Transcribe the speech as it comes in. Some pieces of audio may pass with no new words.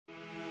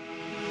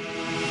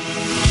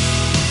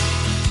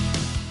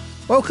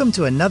Welcome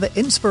to another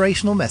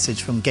inspirational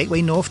message from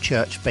Gateway North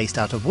Church based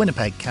out of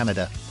Winnipeg,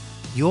 Canada.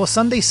 Your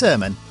Sunday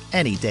sermon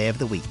any day of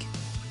the week.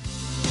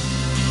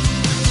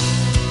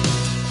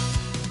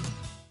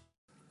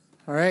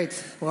 All right.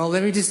 Well,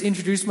 let me just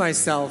introduce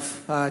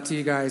myself to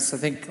you guys.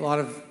 I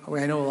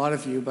know a lot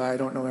of you, but I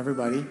don't know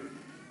everybody.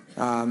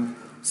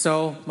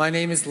 So my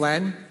name is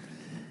Len.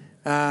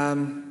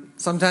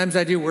 Sometimes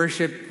I do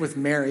worship with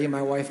Mary,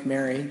 my wife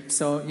Mary.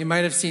 So you might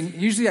have seen,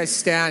 usually I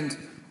stand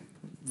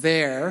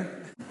there.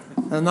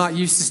 I'm not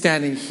used to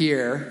standing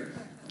here.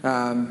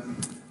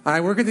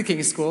 I work at the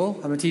King's School.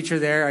 I'm a teacher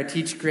there. I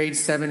teach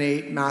grades 7,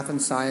 8, math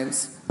and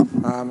science.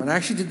 And I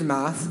actually did the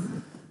math.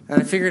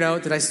 And I figured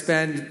out that I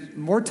spend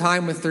more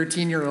time with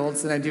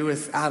 13-year-olds than I do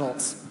with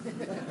adults.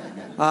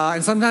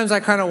 And sometimes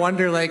I kind of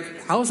wonder,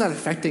 how is that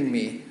affecting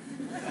me?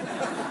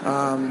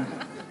 And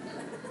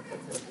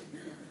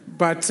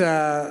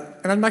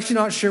I'm actually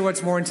not sure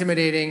what's more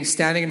intimidating,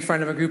 standing in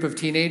front of a group of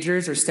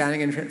teenagers or standing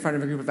in front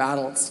of a group of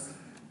adults.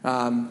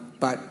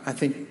 But I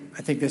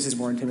think this is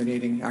more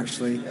intimidating,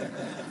 actually.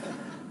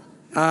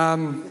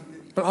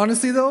 But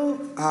honestly, though,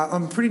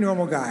 I'm a pretty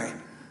normal guy.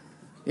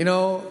 You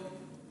know,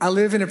 I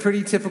live in a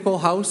pretty typical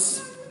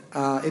house.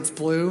 It's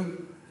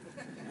blue.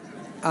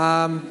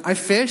 I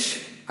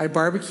fish. I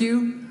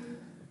barbecue.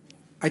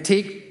 I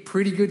take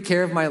pretty good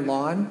care of my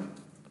lawn.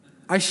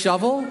 I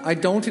shovel. I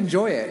don't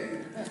enjoy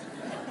it.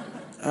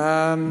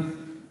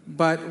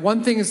 But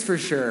one thing is for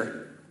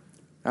sure.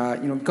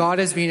 God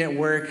has been at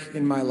work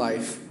in my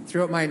life,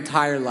 throughout my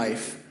entire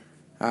life,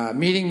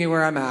 meeting me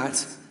where I'm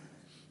at,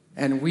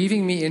 and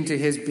weaving me into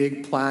his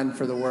big plan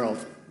for the world.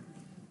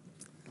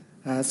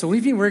 So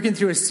we've been working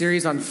through a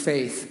series on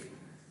faith.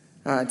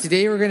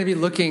 Today we're going to be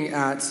looking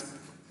at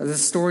the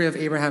story of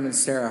Abraham and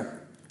Sarah.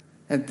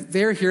 And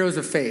they're heroes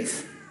of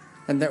faith.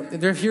 And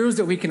they're heroes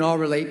that we can all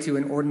relate to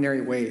in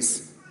ordinary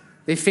ways.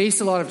 They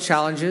faced a lot of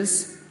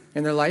challenges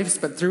in their lives,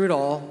 but through it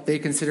all, they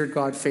considered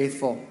God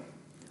faithful.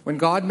 When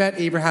God met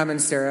Abraham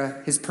and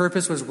Sarah, his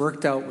purpose was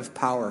worked out with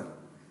power.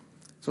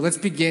 So let's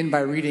begin by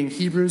reading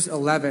Hebrews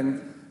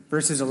 11,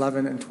 verses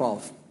 11 and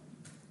 12.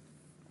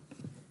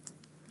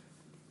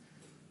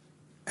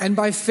 And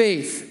by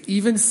faith,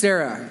 even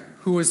Sarah,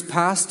 who was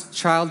past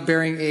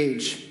childbearing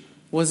age,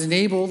 was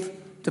enabled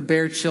to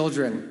bear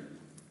children,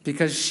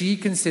 because she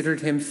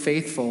considered him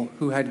faithful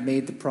who had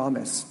made the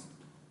promise.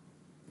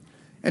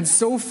 And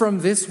so from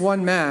this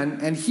one man,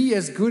 and he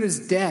as good as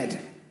dead,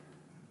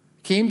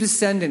 came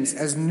descendants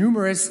as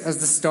numerous as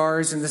the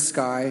stars in the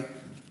sky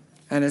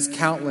and as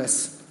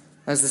countless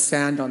as the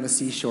sand on the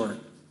seashore.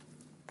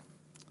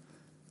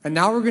 And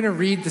now we're going to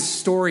read the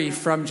story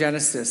from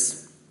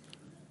Genesis,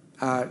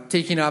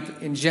 taking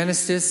up in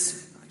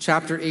Genesis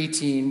chapter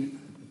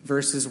 18,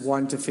 verses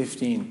 1 to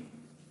 15.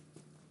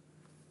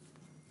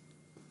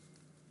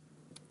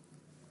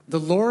 The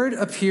Lord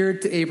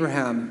appeared to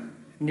Abraham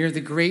near the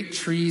great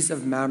trees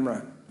of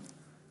Mamre,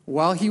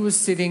 while he was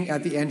sitting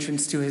at the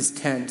entrance to his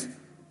tent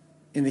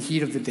in the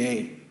heat of the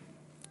day.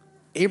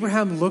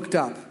 Abraham looked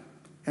up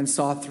and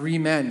saw 3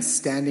 men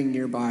standing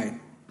nearby.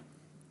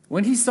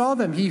 When he saw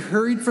them, he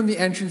hurried from the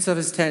entrance of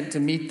his tent to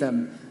meet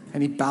them,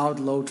 and he bowed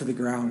low to the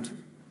ground.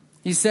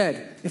 He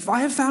said, "If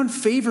I have found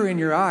favor in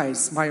your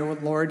eyes, my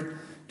Lord,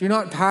 do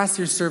not pass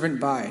your servant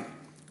by.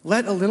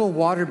 Let a little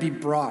water be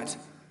brought,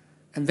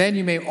 and then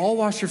you may all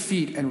wash your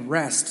feet and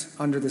rest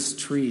under this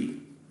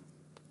tree.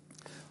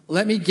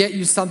 Let me get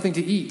you something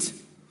to eat,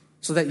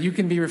 so that you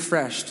can be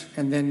refreshed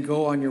and then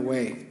go on your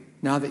way,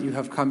 now that you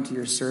have come to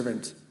your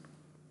servant."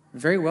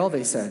 "Very well,"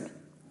 they said.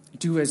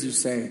 "Do as you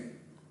say."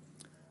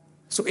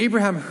 So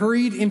Abraham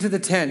hurried into the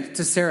tent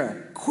to Sarah.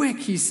 "Quick,"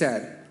 he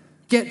said,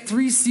 "get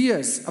 3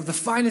 seahs of the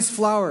finest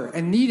flour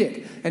and knead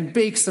it and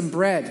bake some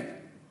bread."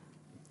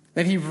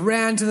 Then he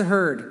ran to the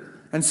herd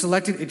and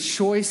selected a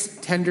choice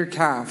tender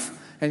calf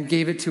and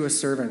gave it to a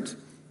servant,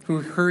 who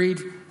hurried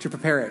to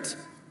prepare it.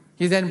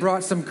 He then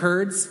brought some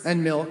curds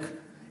and milk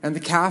and the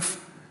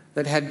calf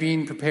that had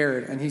been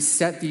prepared, and he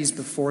set these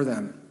before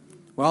them.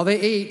 While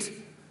they ate,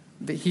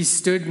 he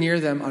stood near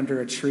them under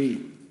a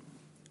tree.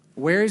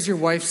 "Where is your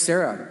wife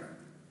Sarah?"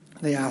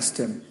 they asked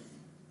him.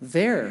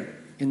 "There,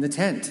 in the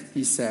tent,"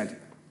 he said.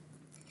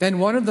 Then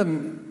one of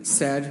them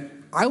said,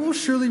 "I will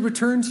surely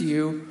return to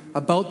you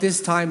about this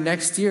time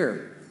next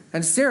year,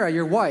 and Sarah,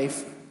 your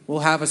wife,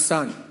 will have a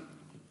son."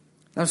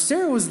 Now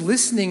Sarah was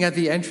listening at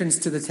the entrance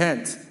to the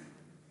tent,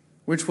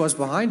 which was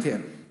behind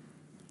him.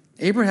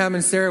 Abraham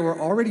and Sarah were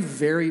already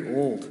very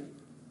old,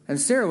 and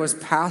Sarah was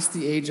past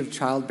the age of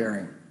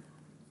childbearing.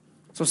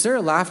 So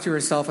Sarah laughed to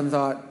herself and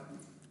thought,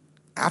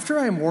 "After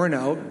I am worn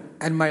out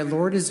and my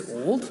Lord is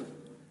old,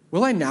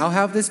 will I now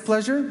have this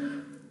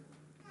pleasure?"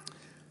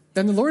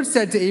 Then the Lord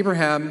said to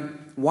Abraham,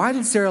 "Why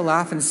did Sarah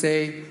laugh and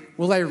say,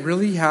 'Will I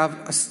really have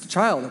a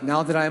child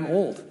now that I am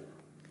old?'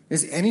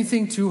 Is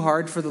anything too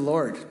hard for the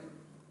Lord?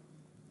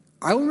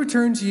 I will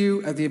return to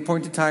you at the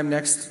appointed time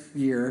next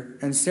year,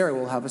 and Sarah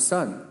will have a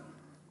son."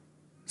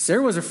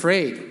 Sarah was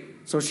afraid,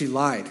 so she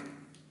lied.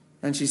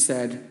 And she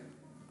said,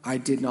 "I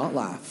did not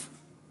laugh."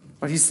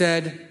 But he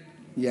said,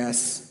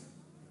 "Yes,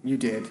 you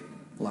did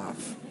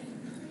laugh."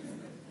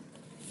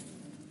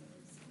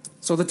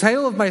 So the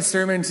title of my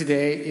sermon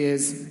today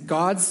is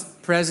God's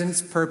Presence,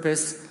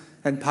 Purpose,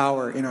 and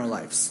Power in Our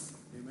Lives.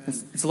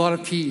 It's a lot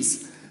of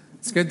P's.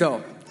 It's good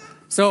though.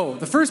 So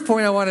the first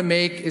point I want to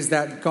make is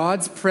that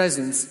God's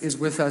presence is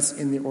with us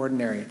in the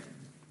ordinary.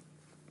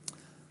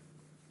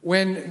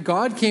 When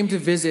God came to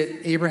visit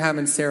Abraham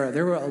and Sarah,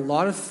 there were a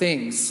lot of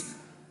things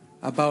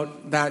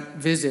about that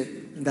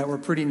visit that were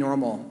pretty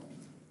normal.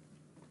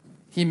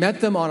 He met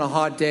them on a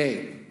hot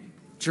day,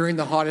 during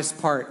the hottest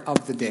part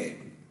of the day.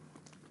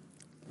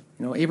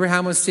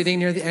 Abraham was sitting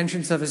near the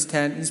entrance of his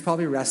tent. He's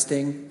probably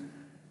resting.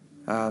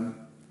 And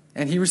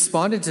he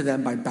responded to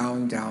them by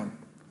bowing down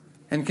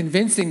and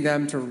convincing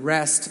them to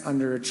rest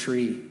under a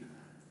tree,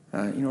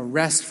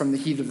 rest from the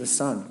heat of the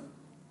sun.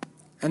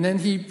 And then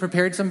he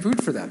prepared some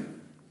food for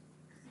them.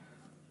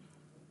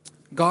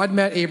 God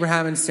met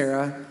Abraham and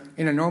Sarah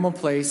in a normal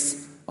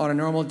place on a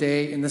normal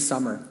day in the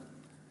summer.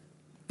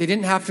 They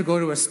didn't have to go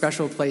to a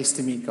special place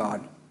to meet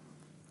God.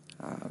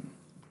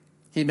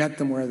 He met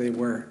them where they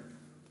were.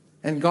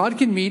 And God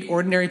can meet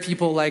ordinary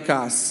people like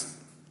us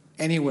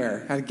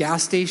anywhere, at a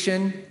gas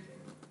station,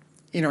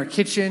 in our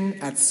kitchen,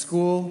 at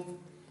school,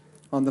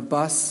 on the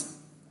bus.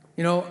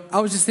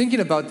 I was just thinking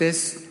about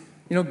this.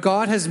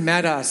 God has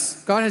met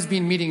us. God has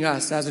been meeting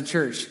us as a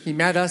church. He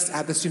met us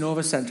at the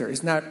Sunova Center.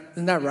 Isn't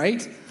that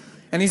right?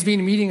 And he's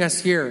been meeting us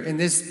here in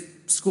this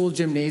school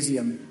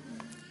gymnasium.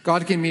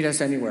 God can meet us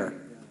anywhere.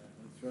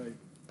 That's right.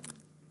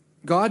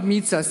 God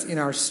meets us in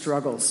our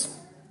struggles.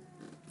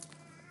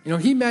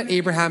 He met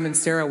Abraham and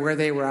Sarah where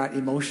they were at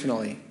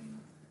emotionally.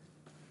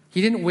 He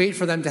didn't wait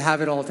for them to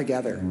have it all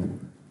together.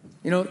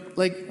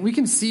 We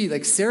can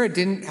see, Sarah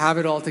didn't have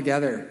it all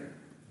together.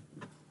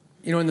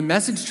 In the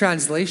Message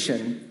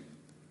translation,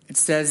 it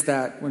says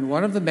that when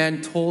one of the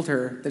men told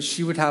her that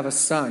she would have a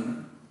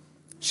son,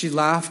 she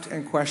laughed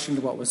and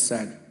questioned what was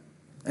said.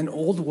 An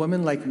old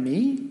woman like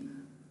me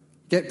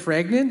get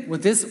pregnant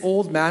with this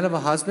old man of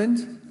a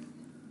husband?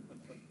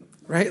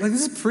 Right?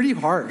 This is pretty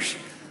harsh.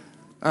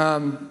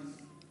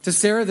 To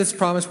Sarah, this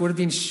promise would have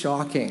been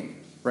shocking,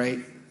 right?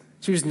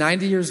 She was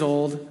 90 years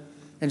old,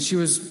 and she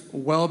was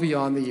well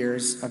beyond the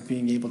years of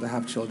being able to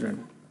have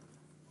children.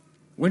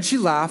 When she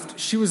laughed,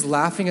 she was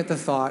laughing at the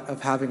thought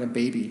of having a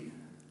baby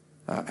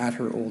at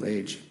her old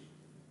age.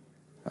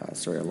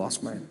 Sorry, I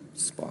lost my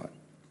spot.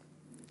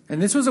 And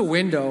this was a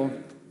window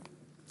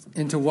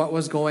into what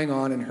was going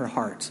on in her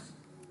heart.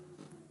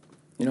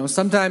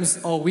 Sometimes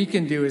all we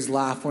can do is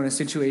laugh when a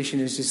situation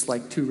is just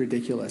too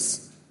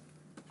ridiculous.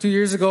 2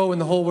 years ago, when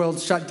the whole world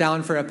shut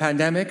down for a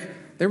pandemic,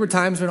 there were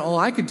times when all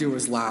I could do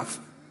was laugh,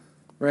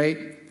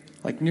 right?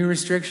 New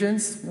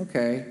restrictions,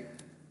 okay.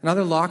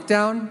 Another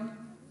lockdown,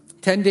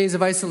 10 days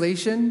of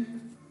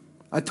isolation,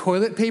 a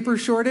toilet paper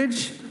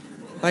shortage.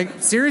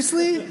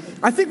 Seriously?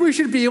 I think we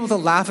should be able to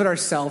laugh at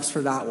ourselves for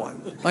that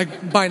one,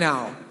 by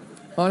now,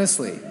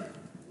 honestly.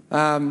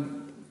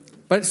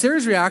 But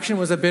Sarah's reaction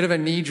was a bit of a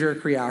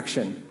knee-jerk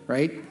reaction,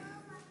 right?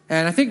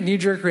 And I think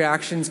knee-jerk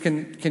reactions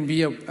can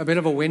be a bit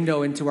of a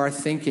window into our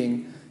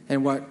thinking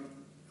and what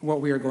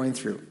we are going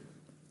through.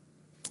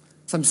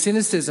 Some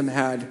cynicism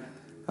had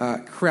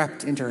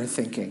crept into her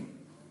thinking.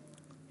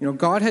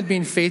 God had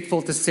been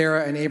faithful to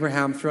Sarah and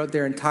Abraham throughout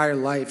their entire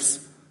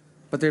lives,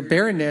 but their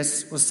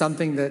barrenness was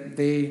something that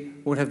they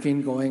would have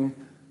been going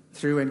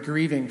through and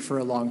grieving for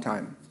a long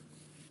time.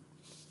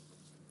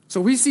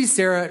 So we see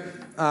Sarah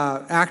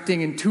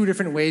acting in two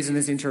different ways in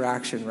this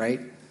interaction, right?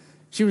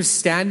 She was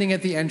standing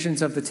at the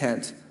entrance of the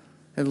tent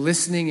and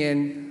listening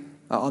in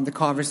on the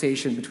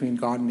conversation between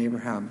God and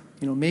Abraham.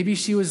 Maybe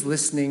she was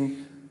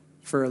listening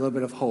for a little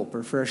bit of hope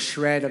or for a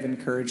shred of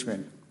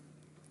encouragement.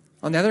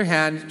 On the other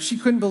hand, she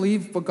couldn't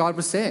believe what God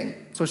was saying,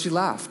 so she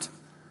laughed.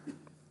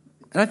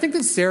 And I think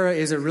that Sarah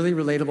is a really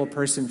relatable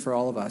person for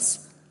all of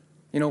us.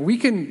 We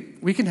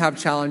can have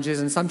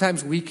challenges, and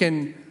sometimes we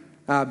can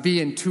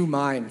be in two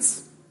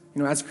minds.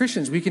 As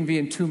Christians, we can be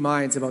in two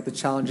minds about the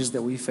challenges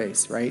that we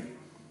face, right?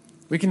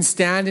 We can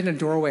stand in a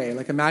doorway,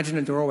 imagine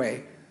a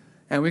doorway,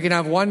 and we can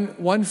have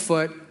one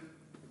foot,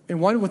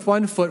 with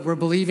one foot, we're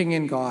believing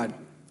in God.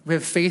 We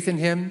have faith in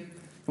him,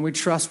 and we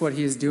trust what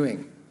he is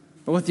doing.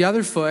 But with the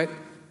other foot,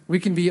 we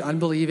can be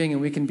unbelieving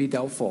and we can be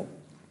doubtful.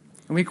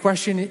 And we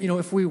question,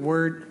 if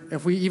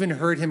we even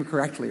heard him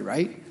correctly,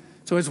 right?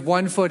 So it's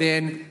 1 foot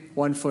in,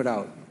 1 foot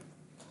out.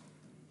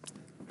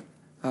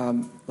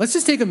 Let's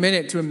just take a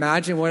minute to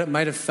imagine what it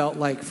might have felt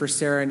like for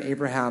Sarah and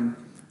Abraham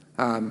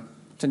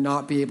to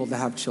not be able to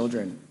have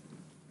children.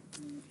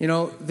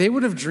 They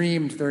would have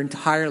dreamed their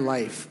entire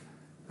life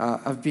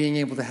of being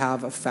able to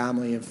have a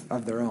family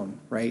of their own,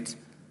 right?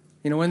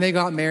 When they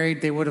got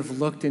married, they would have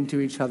looked into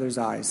each other's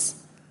eyes.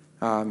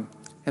 And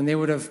they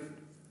would have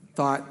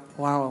thought,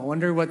 wow, I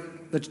wonder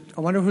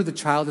who the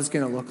child is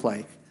going to look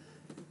like.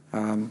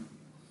 And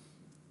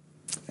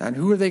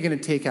who are they going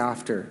to take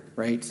after,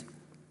 right?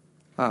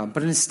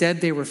 But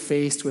instead, they were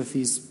faced with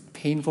these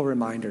painful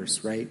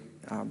reminders, right?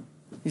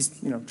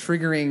 These,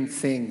 triggering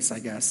things, I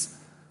guess,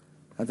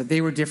 that they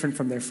were different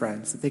from their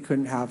friends, that they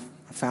couldn't have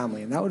a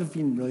family. And that would have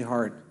been really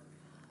hard.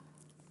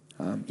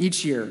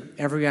 Each year,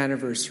 every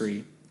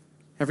anniversary,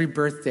 every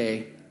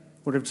birthday,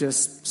 would have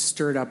just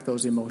stirred up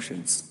those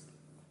emotions.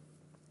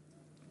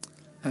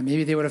 And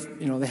maybe they would have,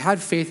 they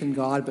had faith in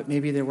God, but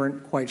maybe they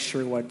weren't quite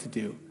sure what to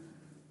do.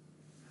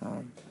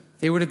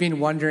 They would have been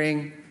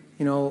wondering,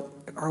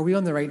 are we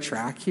on the right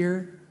track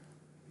here?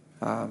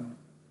 And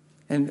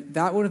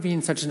that would have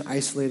been such an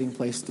isolating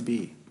place to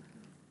be.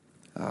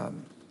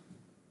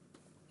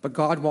 But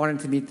God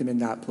wanted to meet them in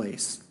that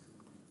place.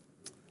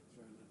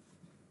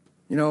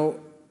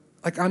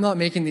 I'm not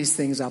making these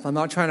things up. I'm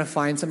not trying to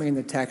find something in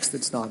the text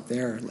that's not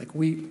there.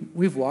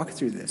 We've walked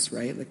through this,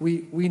 right?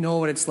 We know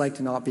what it's like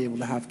to not be able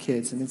to have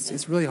kids, and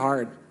it's really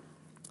hard.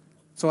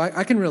 So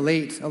I can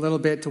relate a little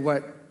bit to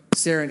what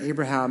Sarah and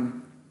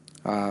Abraham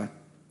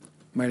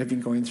might have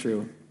been going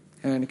through.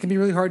 And it can be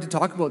really hard to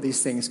talk about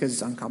these things because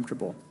it's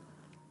uncomfortable.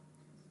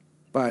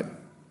 But,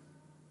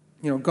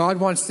 God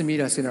wants to meet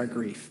us in our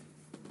grief.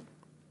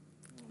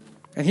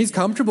 And he's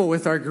comfortable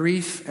with our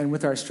grief and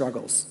with our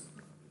struggles.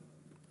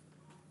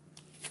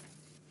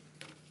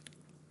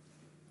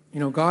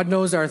 God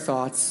knows our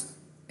thoughts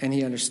and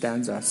he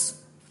understands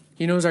us.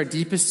 He knows our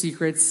deepest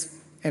secrets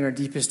and our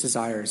deepest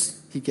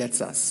desires. He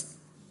gets us.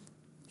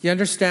 He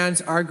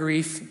understands our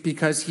grief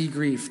because he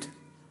grieved.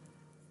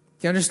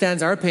 He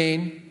understands our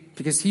pain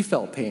because he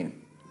felt pain.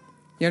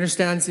 He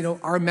understands,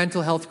 our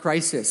mental health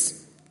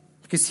crisis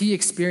because he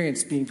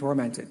experienced being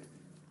tormented.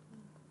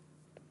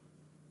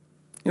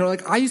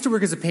 I used to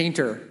work as a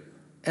painter,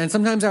 and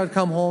sometimes I would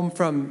come home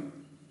from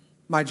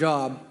my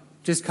job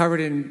just covered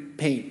in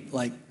paint.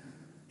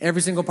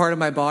 Every single part of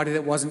my body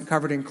that wasn't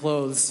covered in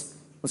clothes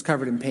was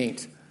covered in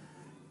paint.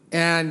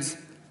 And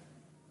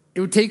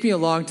it would take me a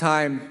long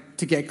time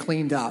to get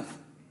cleaned up.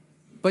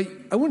 But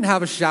I wouldn't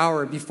have a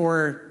shower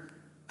before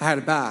I had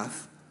a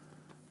bath.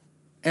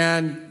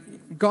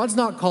 And God's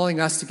not calling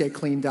us to get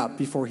cleaned up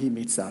before he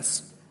meets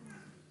us.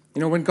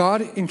 When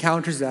God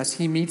encounters us,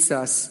 he meets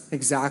us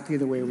exactly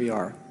the way we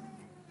are.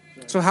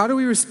 So how do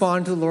we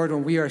respond to the Lord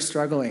when we are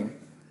struggling?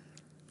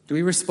 Do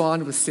we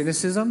respond with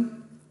cynicism?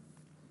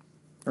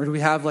 Or do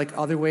we have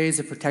other ways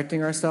of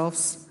protecting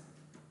ourselves?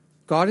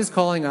 God is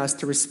calling us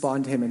to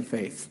respond to him in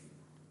faith.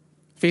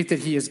 Faith that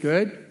he is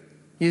good,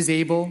 he is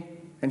able,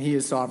 and he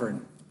is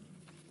sovereign.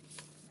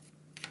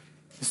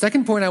 The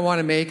second point I want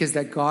to make is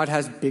that God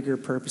has bigger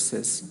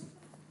purposes.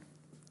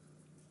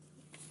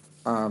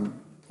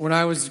 When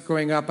I was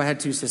growing up, I had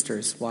two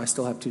sisters. Well, I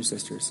still have two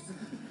sisters.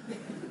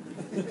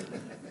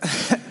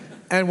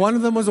 And one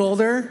of them was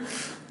older,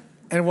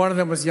 and one of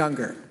them was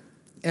younger.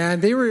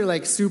 And they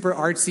were super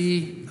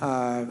artsy,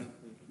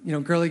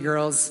 girly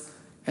girls,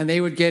 and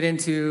they would get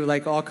into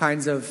all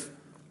kinds of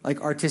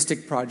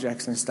artistic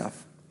projects and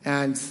stuff.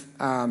 And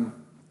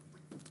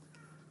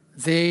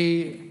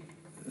they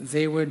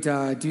would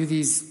do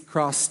these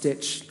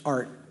cross-stitch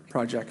art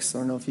projects. I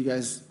don't know if you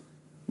guys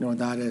know what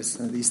that is.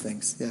 These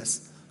things,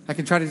 yes. I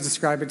can try to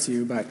describe it to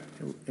you, but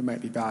it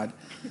might be bad.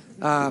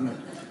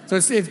 So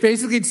it's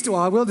basically,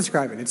 I will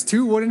describe it. It's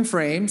two wooden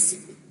frames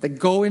that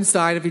go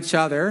inside of each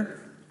other.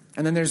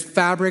 And then there's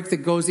fabric that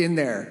goes in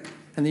there.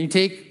 And then you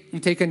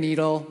take a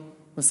needle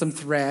with some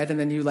thread, and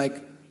then you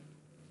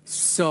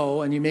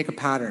sew, and you make a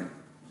pattern.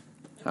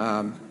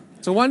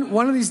 So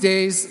one of these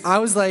days, I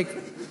was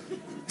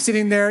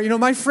sitting there.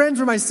 My friends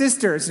were my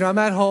sisters. I'm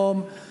at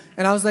home,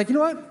 and I was like, you know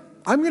what?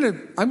 I'm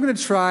gonna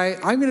try.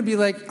 I'm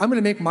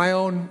gonna make my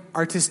own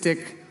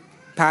artistic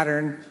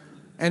pattern.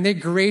 And they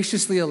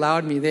graciously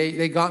allowed me.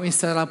 They got me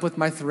set up with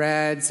my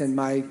threads and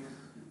my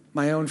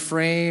own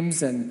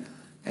frames, and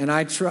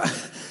I tried.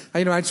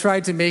 I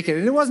tried to make it,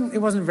 and it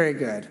wasn't very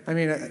good. I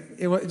mean,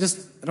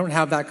 I don't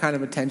have that kind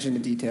of attention to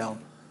detail.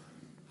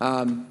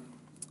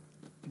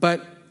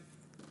 But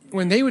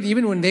when they would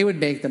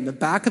make them, the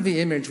back of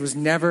the image was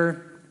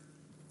never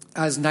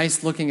as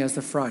nice looking as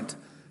the front.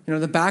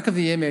 The back of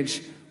the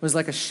image was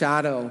like a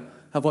shadow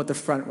of what the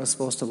front was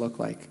supposed to look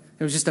like.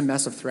 It was just a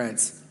mess of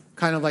threads,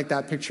 kind of like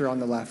that picture on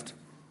the left.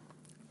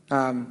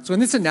 So in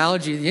this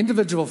analogy, the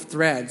individual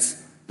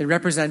threads, they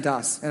represent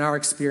us and our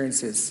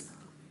experiences.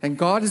 And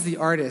God is the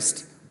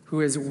artist who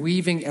is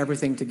weaving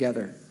everything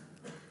together.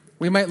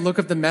 We might look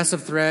at the mess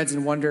of threads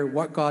and wonder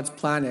what God's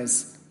plan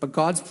is, but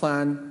God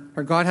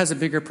has a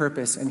bigger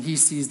purpose, and he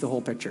sees the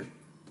whole picture.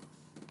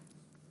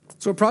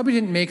 So it probably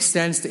didn't make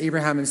sense to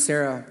Abraham and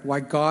Sarah why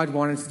God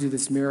wanted to do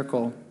this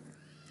miracle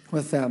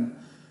with them,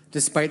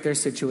 despite their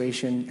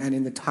situation and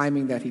in the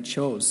timing that he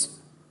chose.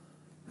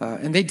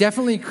 And they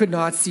definitely could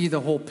not see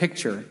the whole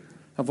picture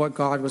of what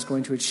God was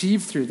going to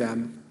achieve through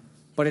them.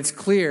 But it's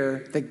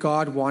clear that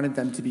God wanted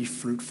them to be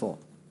fruitful.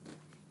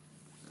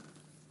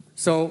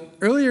 So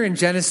earlier in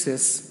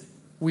Genesis,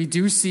 we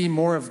do see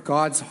more of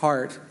God's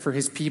heart for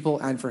his people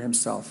and for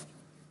himself.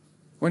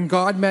 When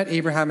God met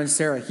Abraham and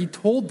Sarah, he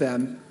told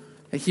them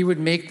that he would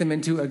make them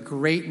into a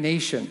great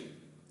nation.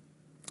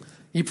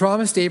 He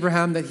promised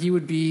Abraham that he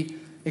would be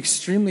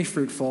extremely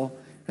fruitful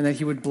and that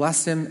he would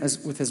bless him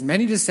with as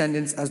many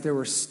descendants as there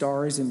were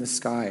stars in the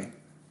sky.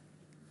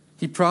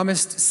 He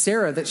promised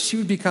Sarah that she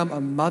would become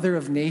a mother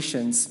of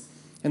nations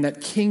and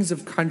that kings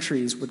of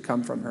countries would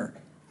come from her.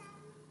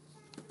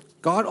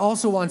 God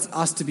also wants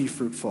us to be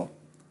fruitful.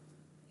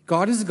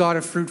 God is a God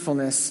of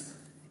fruitfulness,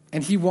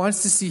 and he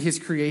wants to see his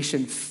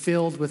creation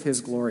filled with his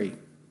glory.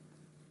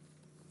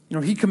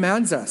 He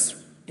commands us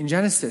in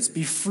Genesis,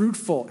 be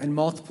fruitful and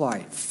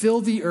multiply, fill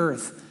the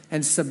earth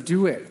and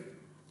subdue it.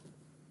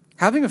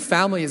 Having a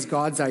family is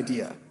God's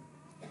idea.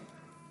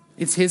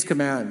 It's his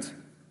command.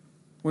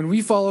 When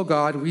we follow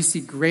God, we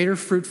see greater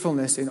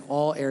fruitfulness in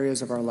all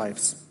areas of our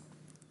lives.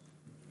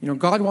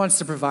 God wants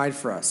to provide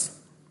for us.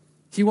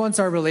 He wants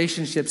our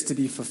relationships to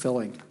be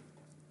fulfilling.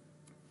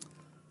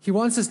 He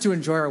wants us to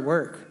enjoy our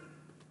work.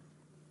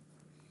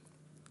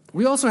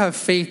 We also have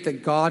faith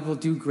that God will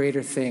do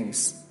greater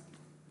things.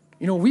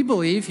 We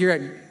believe here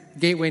at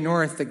Gateway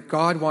North that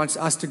God wants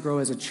us to grow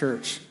as a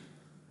church.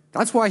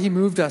 That's why he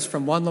moved us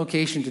from one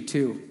location to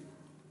two.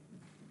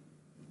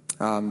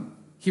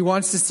 He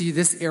wants to see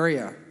this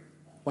area,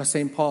 West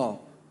St.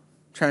 Paul,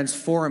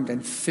 transformed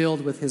and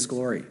filled with his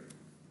glory.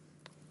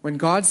 When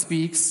God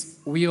speaks,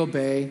 we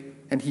obey,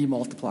 and he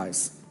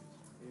multiplies.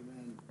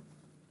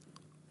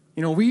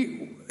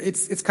 Amen.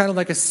 It's kind of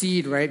like a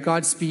seed, right?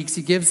 God speaks,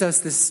 he gives us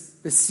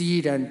this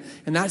seed, and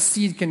that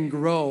seed can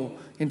grow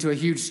into a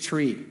huge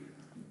tree.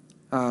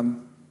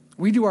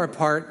 We do our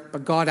part,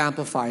 but God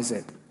amplifies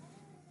it.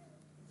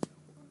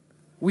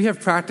 We have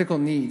practical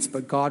needs,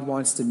 but God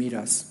wants to meet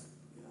us.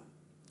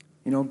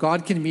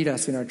 God can meet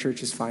us in our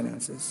church's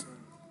finances.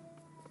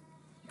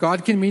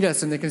 God can meet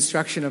us in the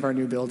construction of our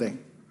new building.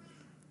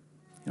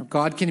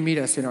 God can meet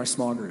us in our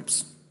small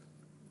groups.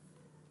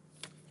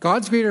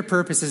 God's greater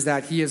purpose is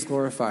that he is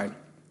glorified.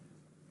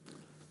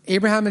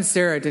 Abraham and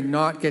Sarah did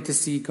not get to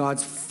see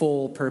God's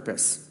full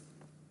purpose,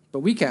 but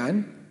we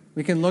can.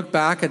 We can look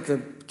back at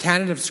the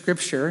canon of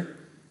Scripture,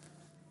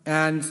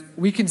 and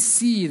we can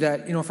see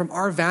that, from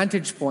our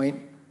vantage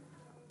point,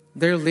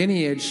 their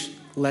lineage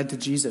led to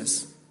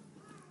Jesus.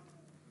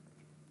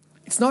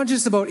 It's not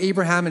just about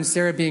Abraham and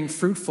Sarah being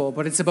fruitful,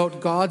 but it's about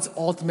God's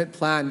ultimate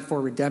plan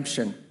for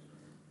redemption.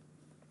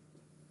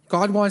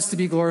 God wants to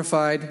be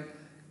glorified,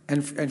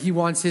 and he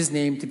wants his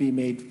name to be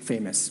made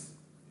famous.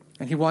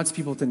 And he wants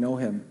people to know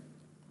him.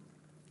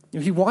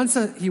 He wants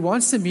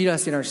to meet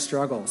us in our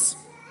struggles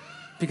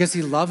because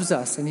he loves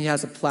us and he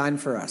has a plan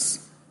for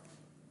us.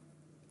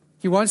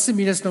 He wants to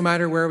meet us no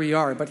matter where we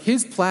are, but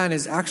his plan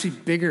is actually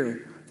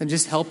bigger than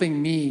just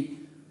helping me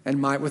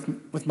and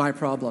with my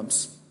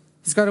problems.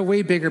 He's got a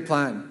way bigger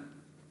plan.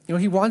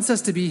 He wants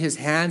us to be his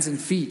hands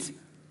and feet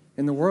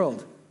in the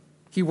world.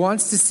 He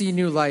wants to see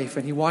new life,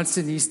 and he wants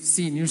to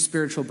see new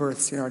spiritual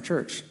births in our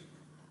church.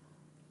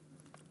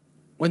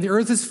 When the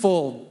earth is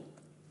full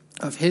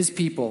of his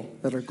people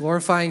that are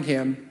glorifying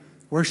him,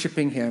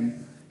 worshiping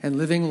him, and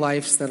living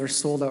lives that are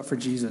sold out for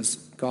Jesus,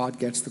 God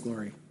gets the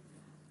glory.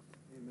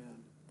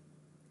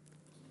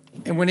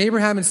 Amen. And when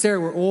Abraham and Sarah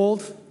were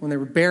old, when they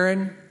were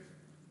barren,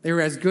 they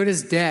were as good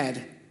as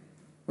dead.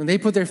 When they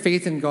put their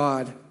faith in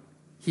God,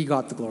 he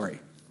got the glory.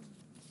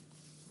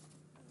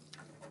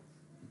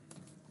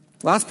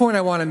 Last point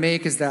I want to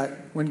make is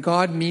that when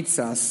God meets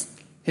us,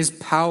 his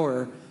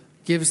power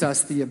gives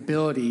us the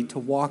ability to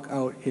walk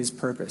out his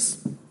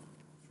purpose.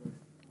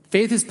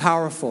 Faith is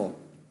powerful.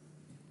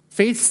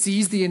 Faith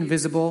sees the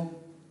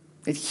invisible,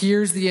 it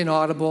hears the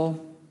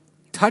inaudible,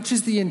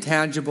 touches the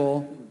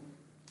intangible,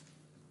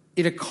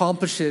 it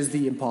accomplishes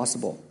the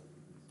impossible.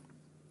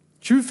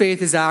 True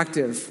faith is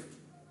active,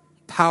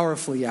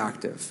 powerfully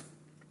active.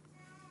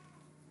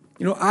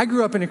 I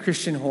grew up in a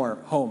Christian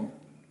home.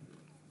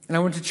 And I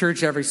went to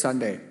church every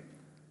Sunday.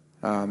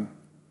 I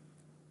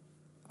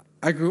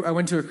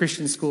went to a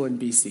Christian school in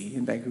BC,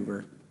 in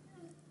Vancouver.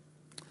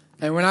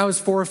 And when I was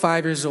 4 or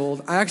 5 years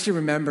old, I actually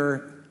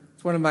remember,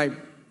 it's one of my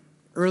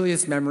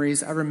earliest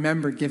memories, I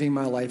remember giving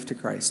my life to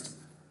Christ.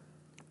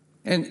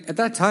 And at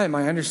that time,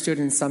 I understood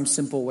in some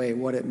simple way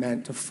what it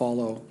meant to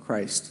follow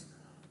Christ.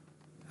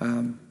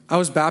 I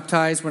was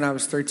baptized when I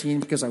was 13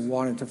 because I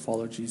wanted to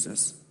follow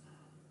Jesus.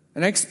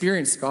 And I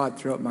experienced God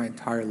throughout my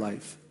entire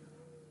life.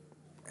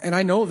 And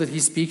I know that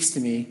he speaks to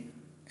me,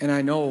 and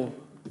I know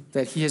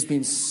that he has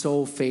been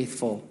so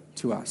faithful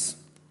to us.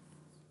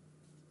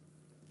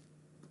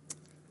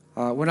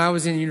 When I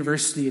was in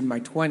university in my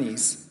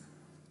 20s,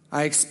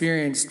 I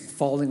experienced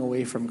falling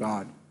away from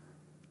God.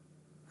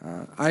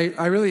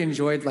 I really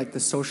enjoyed the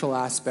social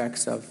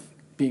aspects of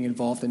being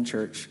involved in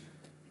church.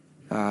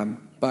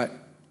 But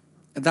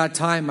at that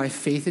time, my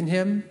faith in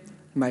him,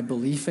 my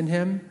belief in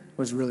him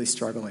was really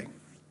struggling.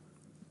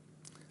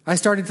 I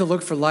started to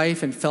look for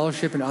life and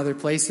fellowship in other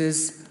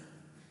places.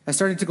 I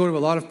started to go to a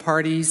lot of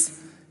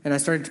parties, and I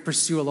started to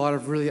pursue a lot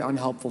of really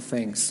unhelpful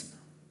things.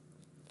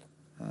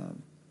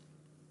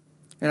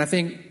 And I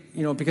think,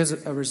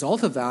 because a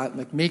result of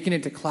that, making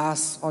it to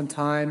class on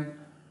time,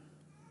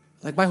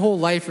 my whole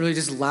life really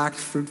just lacked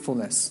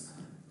fruitfulness.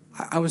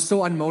 I was so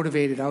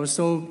unmotivated. I was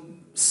so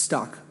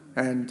stuck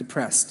and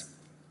depressed.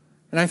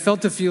 And I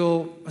started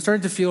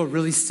to feel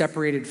really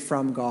separated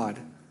from God.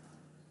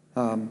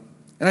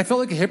 And I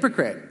felt like a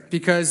hypocrite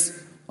because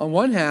on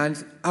one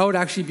hand, I would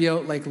actually be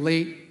out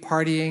late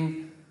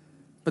partying,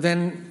 but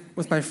then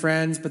with my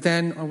friends, but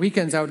then on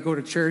weekends I would go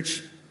to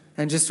church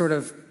and just sort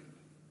of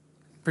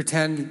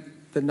pretend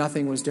that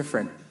nothing was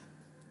different.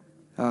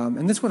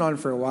 And this went on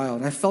for a while,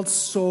 and I felt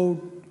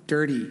so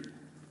dirty.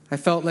 I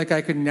felt like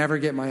I could never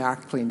get my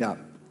act cleaned up.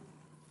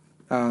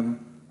 And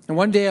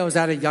one day I was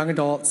at a young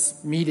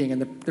adults meeting,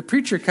 and the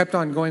preacher kept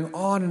on going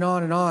on and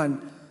on and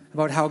on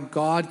about how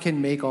God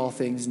can make all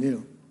things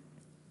new.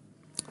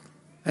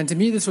 And to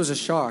me, this was a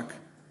shock,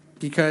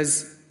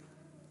 because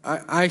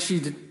I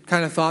actually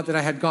kind of thought that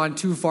I had gone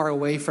too far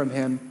away from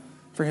him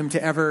for him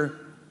to ever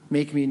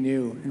make me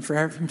new and for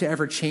him to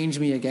ever change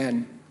me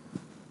again.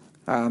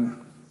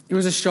 It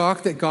was a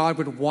shock that God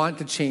would want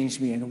to change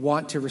me and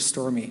want to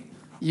restore me,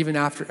 even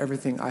after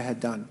everything I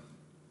had done.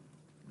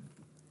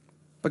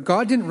 But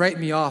God didn't write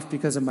me off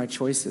because of my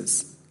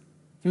choices.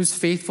 He was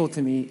faithful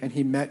to me, and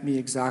he met me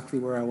exactly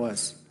where I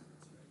was.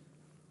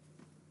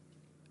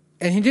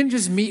 And he didn't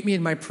just meet me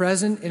in my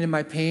present and in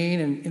my pain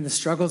and in the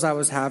struggles I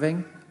was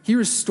having. He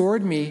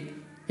restored me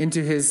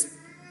into his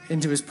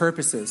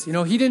purposes. You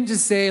know, he didn't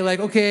just say, like,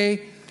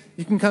 okay,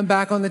 you can come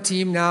back on the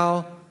team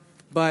now,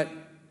 but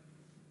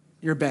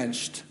you're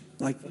benched.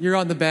 Like, you're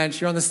on the bench,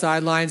 you're on the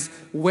sidelines.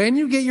 When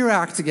you get your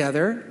act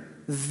together,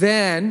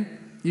 then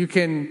you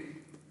can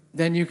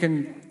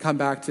come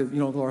back to,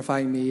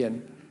 glorifying me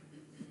and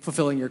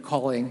fulfilling your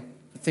calling,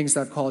 the things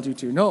that I've called you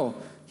to. No,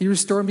 he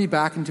restored me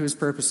back into his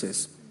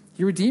purposes.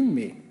 He redeemed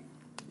me.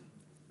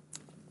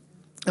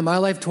 And my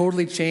life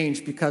totally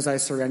changed because I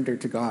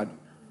surrendered to God.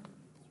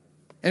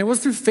 And it was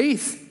through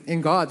faith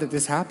in God that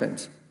this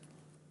happened.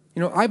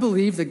 I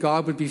believed that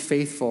God would be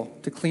faithful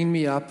to clean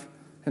me up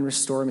and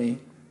restore me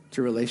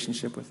to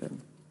relationship with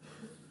him.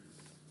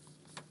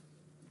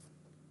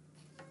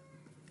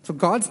 So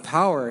God's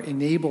power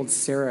enabled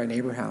Sarah and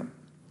Abraham.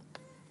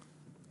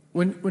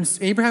 When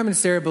Abraham and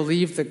Sarah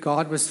believed that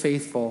God was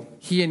faithful,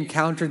 he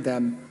encountered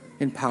them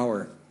in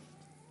power.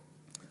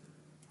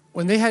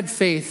 When they had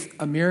faith,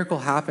 a miracle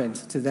happened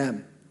to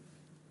them.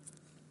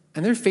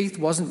 And their faith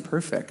wasn't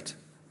perfect.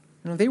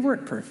 They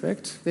weren't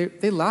perfect.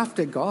 They laughed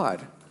at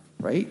God,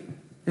 right?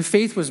 Their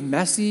faith was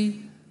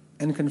messy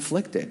and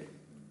conflicted.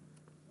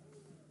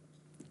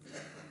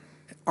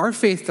 Our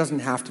faith doesn't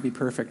have to be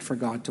perfect for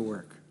God to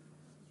work,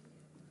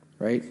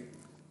 right?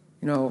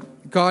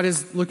 God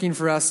is looking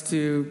for us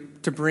to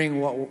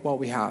bring what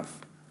we have.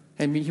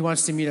 And he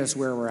wants to meet us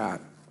where we're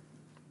at.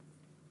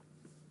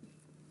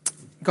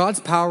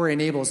 God's power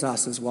enables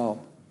us as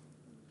well.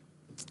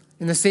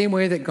 In the same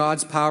way that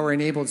God's power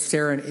enabled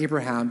Sarah and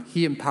Abraham,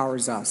 he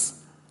empowers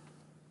us.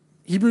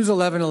 Hebrews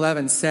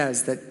 11:11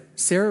 says that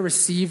Sarah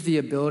received the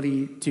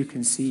ability to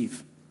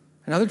conceive.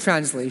 Another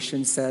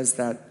translation says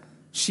that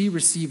she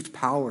received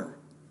power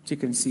to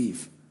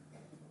conceive.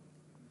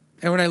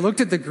 And when I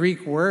looked at the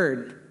Greek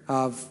word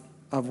of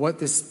what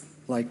this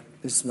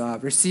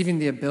receiving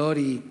the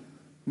ability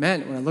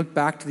meant, when I looked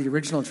back to the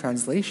original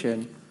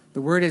translation,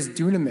 the word is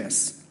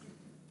dunamis.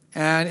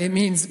 And it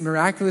means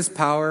miraculous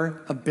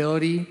power,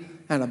 ability,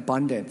 and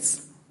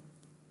abundance.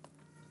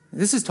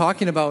 This is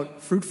talking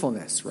about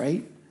fruitfulness,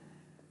 right?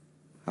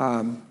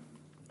 And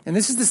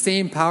this is the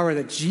same power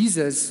that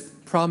Jesus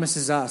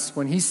promises us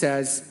when he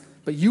says,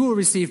 "But you will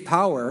receive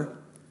power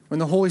when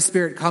the Holy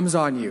Spirit comes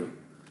on you,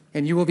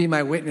 and you will be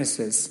my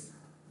witnesses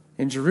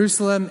in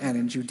Jerusalem and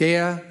in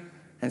Judea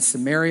and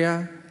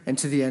Samaria and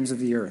to the ends of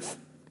the earth."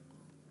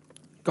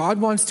 God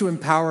wants to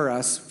empower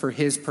us for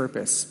his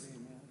purpose.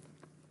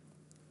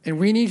 And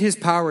we need his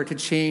power to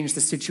change the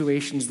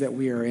situations that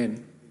we are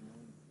in.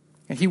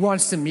 And he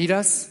wants to meet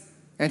us,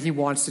 and he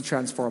wants to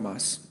transform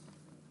us.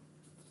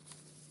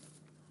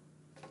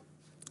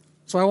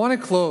 So I want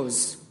to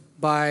close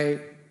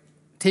by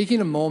taking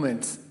a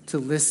moment to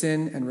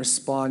listen and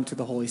respond to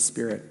the Holy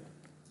Spirit.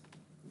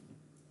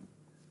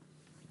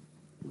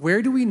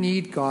 Where do we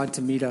need God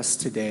to meet us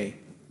today?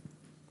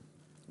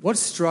 What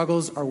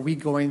struggles are we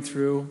going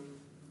through?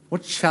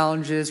 What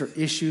challenges or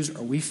issues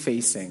are we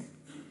facing?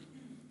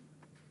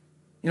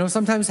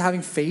 Sometimes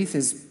having faith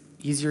is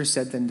easier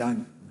said than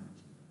done.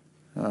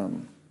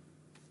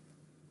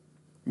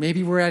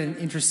 Maybe we're at an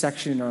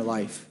intersection in our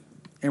life,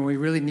 and we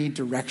really need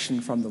direction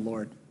from the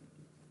Lord.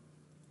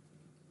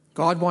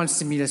 God wants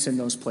to meet us in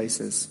those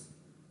places.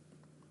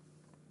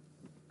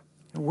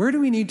 Where do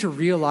we need to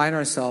realign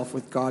ourselves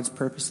with God's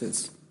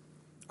purposes?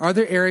 Are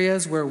there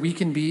areas where we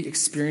can be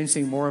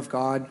experiencing more of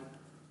God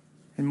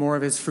and more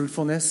of his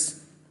fruitfulness?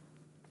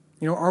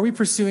 Are we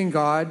pursuing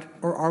God,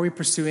 or are we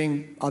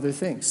pursuing other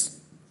things?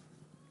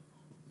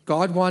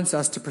 God wants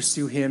us to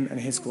pursue him and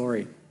his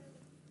glory.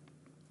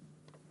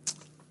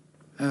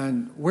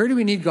 And where do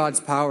we need God's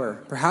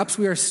power? Perhaps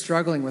we are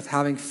struggling with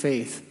having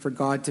faith for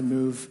God to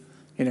move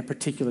in a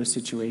particular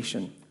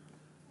situation.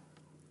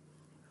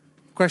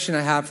 The question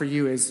I have for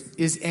you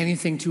is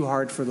anything too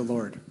hard for the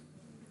Lord?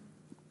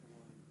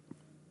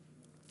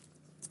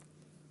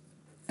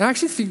 I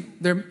actually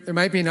think there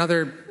might be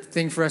another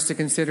thing for us to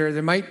consider.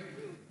 There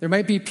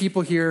might be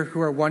people here who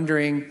are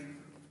wondering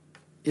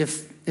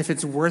if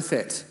it's worth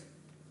it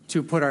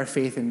to put our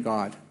faith in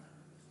God.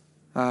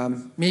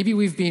 Maybe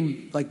we've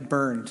been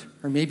burned,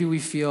 or maybe we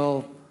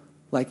feel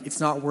like it's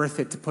not worth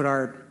it to put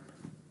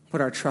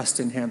our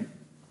trust in him.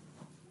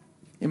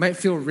 It might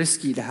feel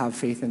risky to have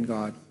faith in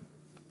God.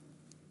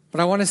 But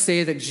I want to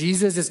say that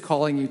Jesus is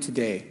calling you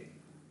today.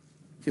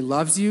 He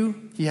loves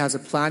you, he has a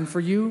plan for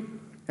you,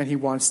 and he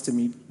wants to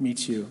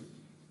meet you.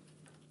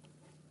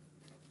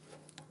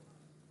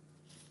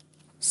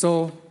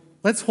 So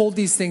let's hold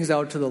these things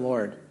out to the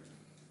Lord,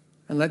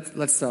 and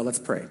let's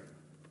pray.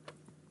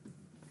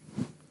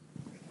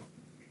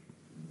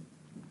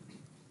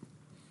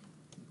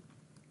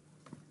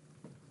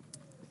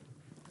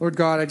 Lord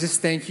God, I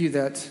just thank you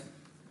that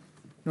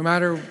no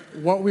matter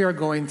what we are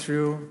going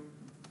through,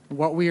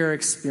 what we are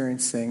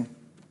experiencing,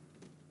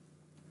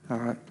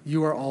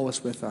 you are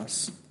always with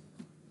us.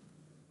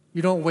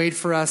 You don't wait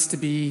for us to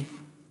be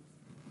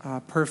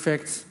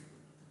perfect.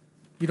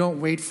 You don't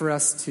wait for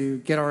us to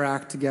get our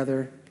act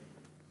together.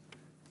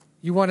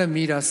 You want to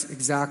meet us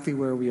exactly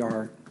where we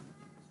are.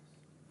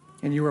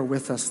 And you are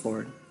with us,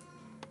 Lord.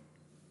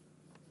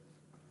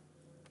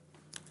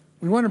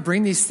 We want to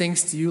bring these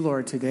things to you,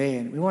 Lord, today,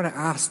 and we want to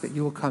ask that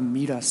you will come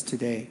meet us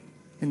today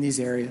in these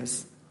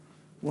areas.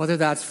 Whether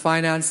that's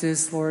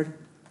finances, Lord,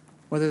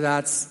 whether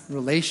that's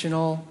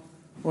relational,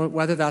 or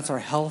whether that's our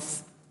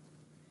health.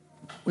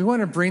 We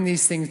want to bring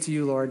these things to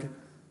you, Lord,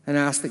 and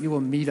ask that you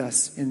will meet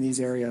us in these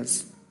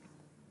areas.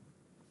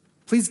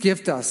 Please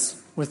gift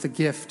us with the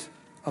gift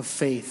of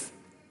faith.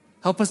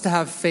 Help us to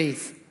have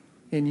faith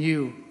in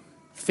you,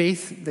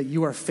 faith that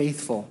you are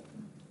faithful,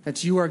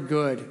 that you are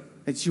good,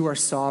 that you are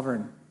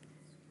sovereign.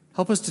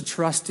 Help us to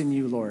trust in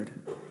you, Lord.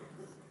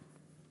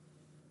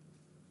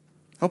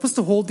 Help us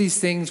to hold these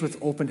things with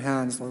open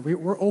hands, Lord.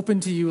 We're open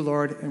to you,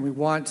 Lord, and we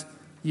want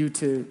you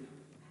to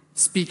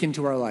speak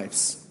into our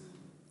lives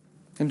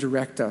and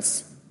direct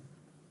us.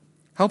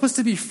 Help us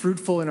to be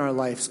fruitful in our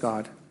lives,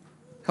 God.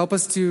 Help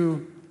us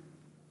to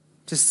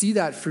see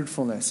that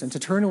fruitfulness and to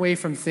turn away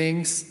from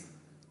things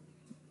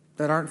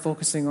that aren't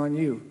focusing on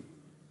you.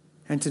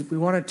 And we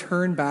want to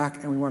turn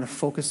back and we want to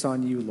focus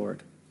on you,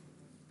 Lord.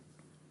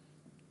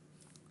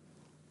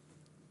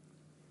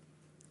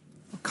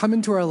 Come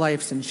into our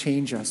lives and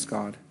change us,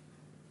 God.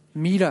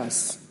 Meet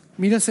us.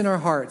 Meet us in our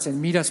hearts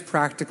and meet us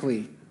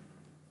practically.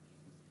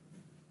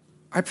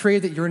 I pray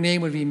that your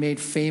name would be made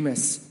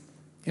famous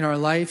in our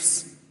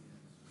lives,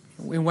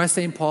 in West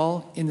St.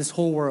 Paul, in this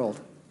whole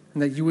world,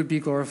 and that you would be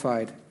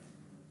glorified.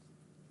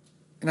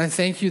 And I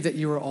thank you that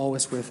you are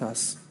always with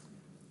us.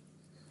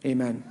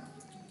 Amen.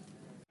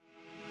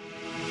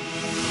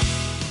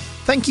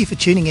 Thank you for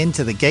tuning in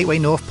to the Gateway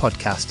North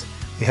podcast.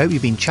 We hope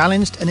you've been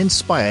challenged and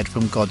inspired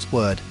from God's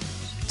Word.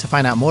 To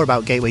find out more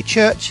about Gateway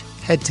Church,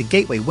 head to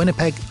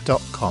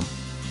gatewaywinnipeg.com.